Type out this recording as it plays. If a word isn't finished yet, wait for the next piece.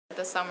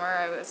this summer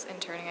I was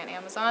interning at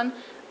Amazon,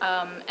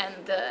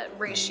 and the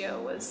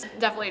ratio was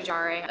definitely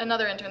jarring.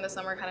 Another intern this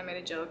summer kind of made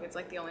a joke. It's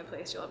like the only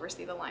place you'll ever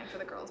see the line for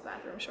the girls'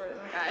 bathroom shorter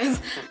than the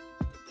guys.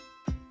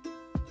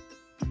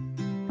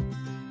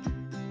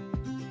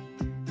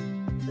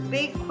 The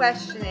big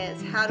question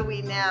is, how do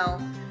we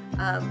now,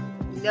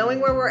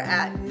 knowing where we're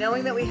at,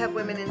 knowing that we have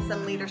women in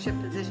some leadership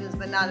positions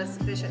but not a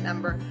sufficient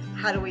number,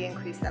 how do we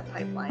increase that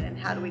pipeline, and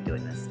how do we do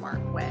it in a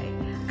smart way?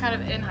 Kind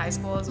of in high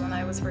school is when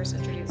I was first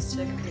introduced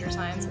to computer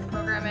science and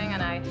programming,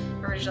 and I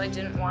originally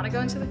didn't want to go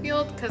into the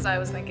field because I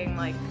was thinking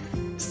like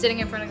sitting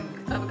in front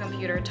of a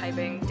computer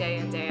typing day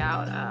in, day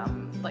out,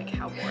 like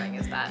how boring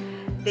is that?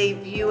 They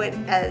view it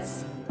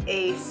as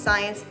a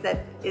science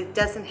that it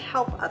doesn't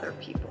help other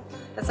people.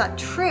 That's not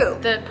true.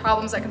 The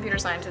problems that computer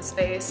scientists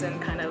face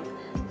and kind of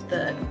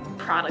the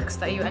products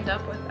that you end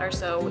up with are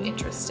so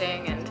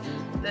interesting, and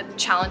the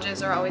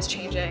challenges are always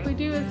changing. What we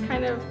do is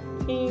kind of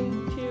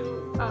aim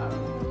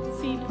to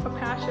seed a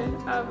passion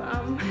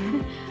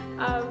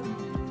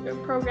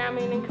of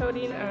programming and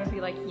coding. I would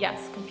be like,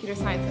 yes, computer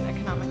science and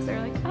economics. They're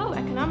like, oh,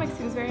 economics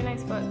seems very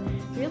nice, but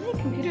really,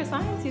 computer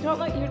science? You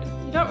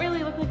don't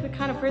really look like the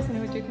kind of person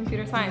who would do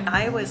computer science.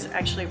 I was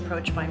actually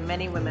approached by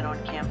many women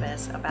on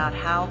campus about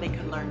how they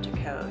could learn to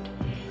code,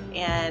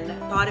 and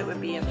thought it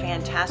would be a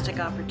fantastic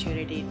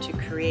opportunity to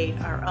create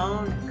our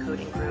own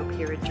coding group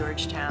here at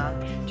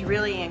Georgetown to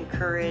really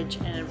encourage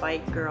and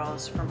invite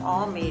girls from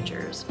all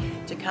majors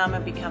to come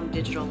and become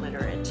digital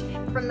literate.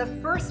 From the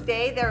first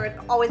day, there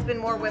have always been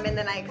more women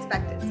than I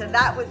expected, so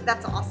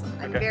that's awesome.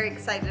 I'm very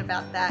excited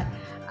about that.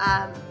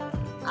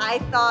 I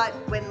thought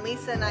when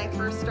Lisa and I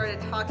first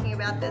started talking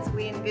about this,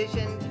 we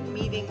envisioned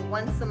meeting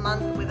once a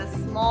month with a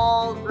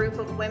small group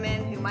of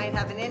women who might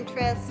have an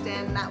interest,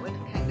 and that would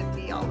kind of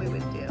be all we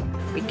would do.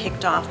 We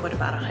kicked off with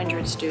about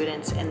 100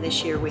 students, and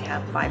this year we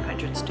have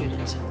 500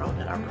 students enrolled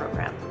in our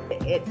program.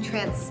 It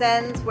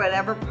transcends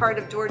whatever part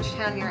of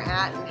Georgetown you're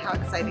at, and how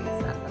exciting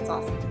is that? That's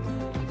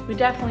awesome. We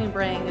definitely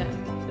bring a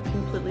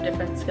completely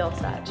different skill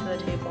set to the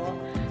table,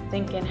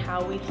 think in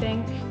how we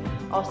think,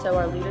 also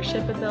our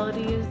leadership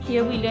abilities.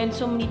 Here we learn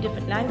so many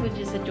different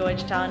languages at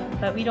Georgetown,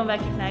 but we don't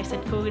recognize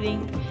that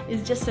coding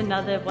is just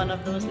another one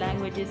of those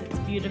languages. It's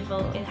beautiful.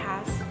 It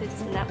has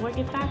this network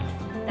effect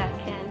that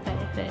can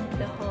benefit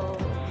the whole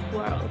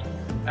world.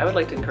 I would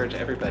like to encourage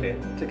everybody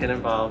to get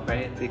involved,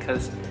 right?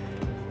 Because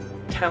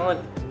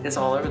talent is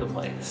all over the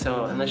place.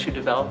 So unless you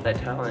develop that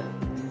talent,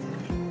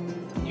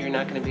 you're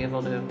not going to be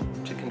able to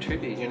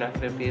contribute. You're not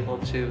going to be able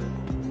to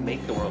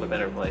make the world a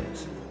better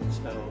place.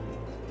 So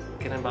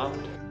get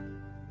involved.